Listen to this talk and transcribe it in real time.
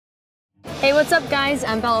Hey, what's up guys?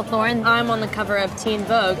 I'm Thorne. I'm on the cover of Teen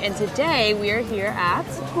Vogue, and today we are here at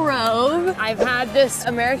Grove. I've had this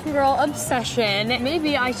American Girl obsession.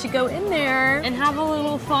 Maybe I should go in there and have a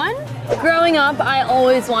little fun. Growing up, I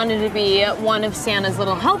always wanted to be one of Santa's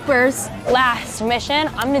little helpers. Last mission,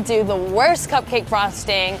 I'm gonna do the worst cupcake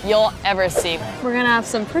frosting you'll ever see. We're gonna have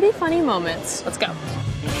some pretty funny moments. Let's go.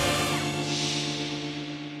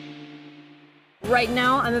 Right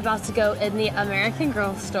now, I'm about to go in the American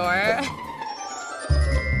Girl store.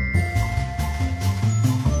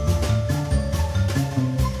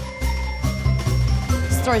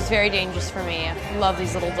 This store is very dangerous for me. I love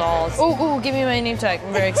these little dolls. Ooh, give me my name tag.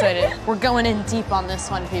 I'm very excited. We're going in deep on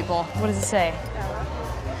this one, people. What does it say?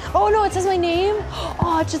 Oh no, it says my name?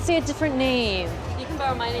 Oh, it should say a different name. You can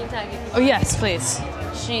borrow my name tag if you want. Oh yes, please.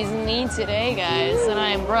 She's me today, guys, and I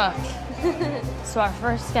am Brooke. So our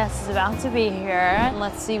first guest is about to be here.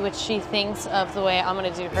 Let's see what she thinks of the way I'm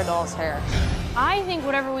gonna do her doll's hair. I think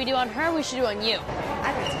whatever we do on her, we should do on you.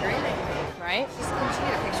 I think it's a great idea. Right? Just get a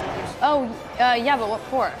picture of yourself. Oh, yeah, but what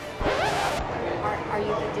for? Are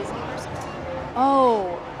you the Disney person?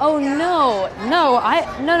 Oh, Yeah.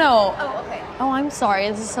 no. Oh, okay. Oh, I'm sorry,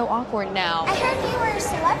 this is so awkward now. I heard you were a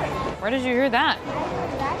celebrity. Where did you hear that? I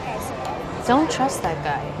heard that guy said. Don't trust that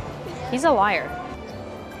guy. He's a liar.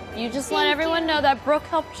 You just let everyone know that Brooke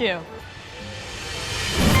helped you.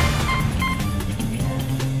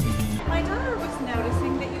 My daughter was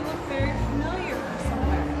noticing that you look very familiar from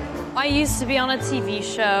somewhere. I used to be on a TV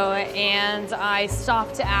show and I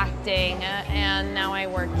stopped acting and now I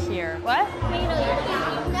work here. What?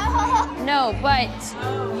 No. No, but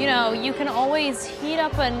you know, you can always heat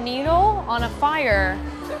up a needle on a fire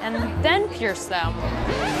and then pierce them.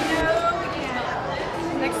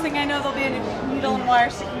 Next thing I know, there'll be a needle and wire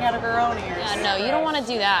sticking out of her own ears. No, you don't want to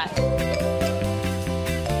do that.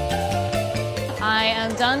 I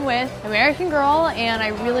am done with American Girl and I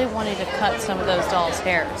really wanted to cut some of those dolls'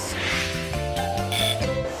 hairs.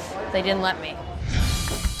 They didn't let me.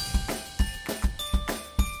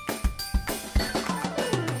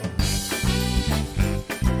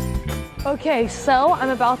 Okay, so I'm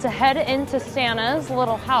about to head into Santa's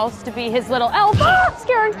little house to be his little elf. Ah,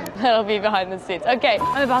 scary. That'll be behind the scenes. Okay,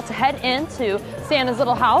 I'm about to head into Santa's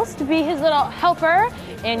little house to be his little helper,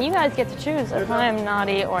 and you guys get to choose if I'm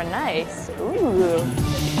naughty or nice. Ooh.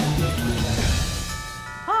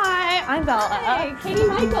 Hi, I'm Bella. Hey, Katie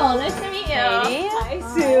Michael. Nice to meet you. Katie. Hi,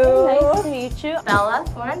 Sue. Nice to meet you. Bella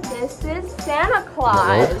Thorne. This is Santa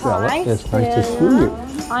Claus. Hello, Bella. Hi, It's nice to Sue. see you.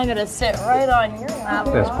 I'm gonna sit right on your lap.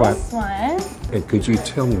 That's quiet. This one. And could you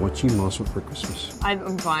tell me what you most want for Christmas?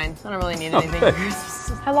 I'm fine. I don't really need anything for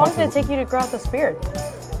Christmas. How long did it take you to grow out this beard?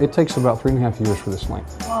 It takes about 3.5 years for this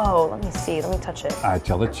length. Whoa, let me see. Let me touch it. I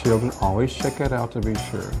tell the children, always check it out to be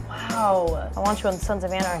sure. Wow. I want you on Sons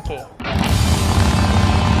of Anarchy.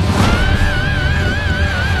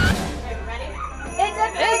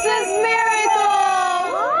 It's his miracle!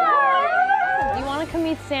 Hi! You want to come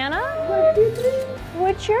meet Santa?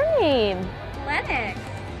 What's your name? Lennox.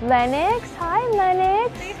 Lennox? Hi,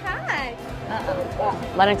 Lennox. Say hi.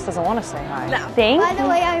 Lennox doesn't want to say hi. No. Thank By you. the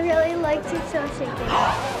way, I really like to show shaking.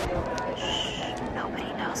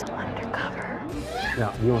 Nobody knows I'm undercover.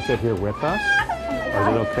 Now, you want to sit here with us? Or is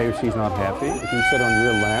it okay if she's not happy? If you sit on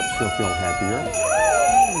your lap, she'll feel happier.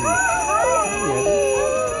 Okay.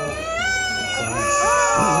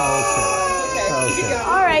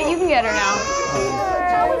 All right, you can get her now.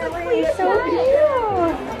 So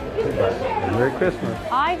cute. Merry Christmas.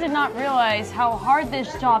 I did not realize how hard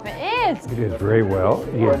this job is. You did very well.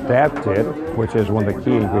 You adapted, which is one of the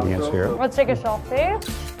key ingredients here. Let's take a selfie.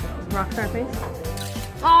 Rockstar face.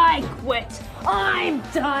 I quit. I'm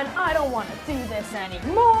done. I don't want to do this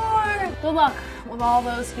anymore. Good luck with all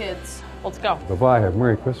those kids. Let's go. Bye-bye. Have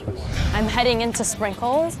Merry Christmas. I'm heading into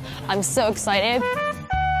Sprinkles. I'm so excited.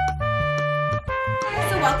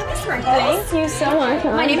 So welcome to Sprinkles. Thank you so much.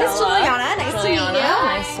 My name is Juliana. Nice to meet you.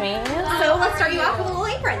 Nice to meet you. So let's start you off with a little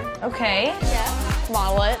apron. Okay. Yeah.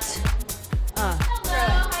 Model it. Hello.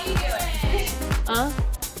 How you doing?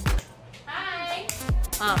 Hi.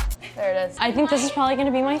 There it is. I think this is probably going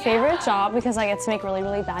to be my favorite job because I get to make really,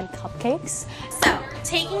 really bad cupcakes. So,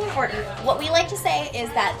 taking an order, what we like to say is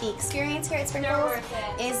that the experience here at Sprinkles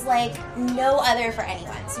is like no other for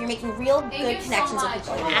anyone. So you're making real good connections with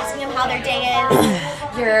people. You're asking them how their day is.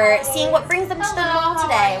 You're seeing what brings them to the mall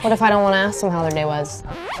today. What if I don't want to ask them how their day was?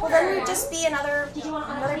 Well, then we'd just be another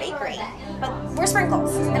bakery. But we're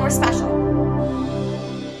Sprinkles, and we're special.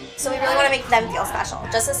 So we really want to make them feel special,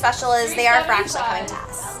 just as special as they are for actually coming to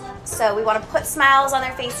us. So we want to put smiles on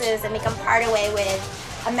their faces and make them part away with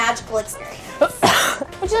a magical experience.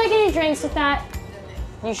 Would you like any drinks with that?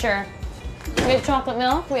 You sure? We have chocolate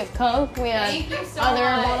milk, we have Coke, we have other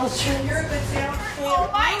bottles. Oh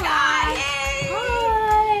my God!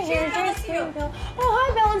 Hi, here's your sprinkle. Oh, hi,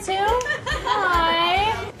 Bella too.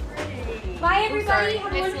 Hi. Bye, everybody.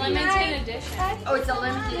 Have a It's wonderful limited night. edition. Oh, it's a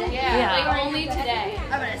limited. Yeah, like only today.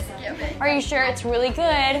 I'm gonna skip it. Are you sure it's really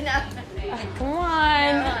good? Come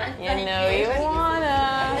on. You know you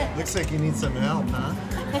wanna. Looks like you need some help, huh?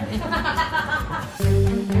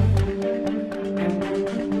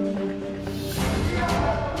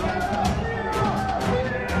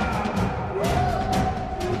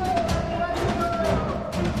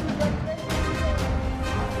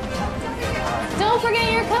 Don't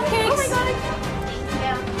forget your cupcakes. Oh my God.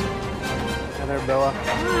 Hi there, Bella.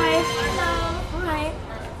 Hi. Hello. Hi.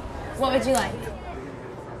 What would you like?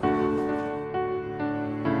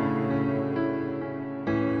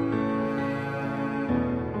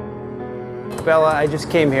 Bella, I just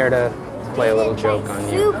came here to play a little joke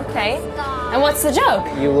on you. Okay. And what's the joke?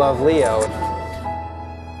 You love Leo.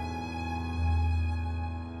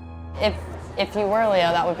 If you were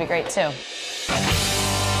Leo, that would be great too.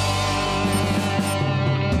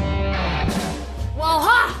 Well,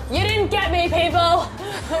 ha! You didn't get me, people.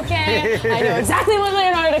 Okay. I know exactly what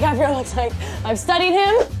Leonardo DiCaprio looks like. I've studied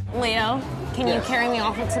him. Leo, can you carry me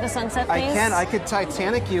off into the sunset, please? I can. I could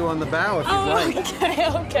Titanic you on the bow if you'd like. Okay,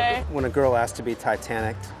 okay. When a girl asks to be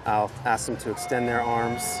Titanicked, I'll ask them to extend their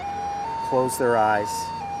arms, close their eyes,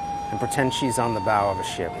 and pretend she's on the bow of a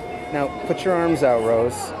ship. Now, put your arms out,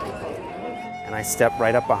 Rose. And I step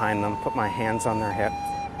right up behind them, put my hands on their hip,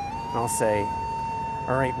 and I'll say,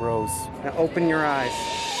 all right, Rose, now open your eyes.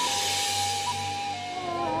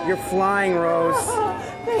 You're flying, Rose.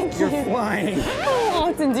 Thank You're you. flying. How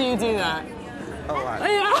often do you do that? A lot.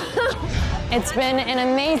 Yeah. It's been an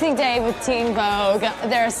amazing day with Teen Vogue.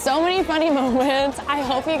 There are so many funny moments. I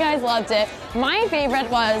hope you guys loved it. My favorite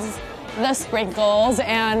was the sprinkles,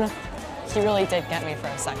 and he really did get me for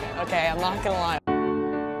a second, okay? I'm not gonna lie.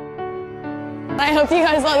 I hope you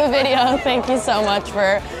guys love the video. Thank you so much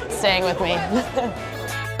for staying with me.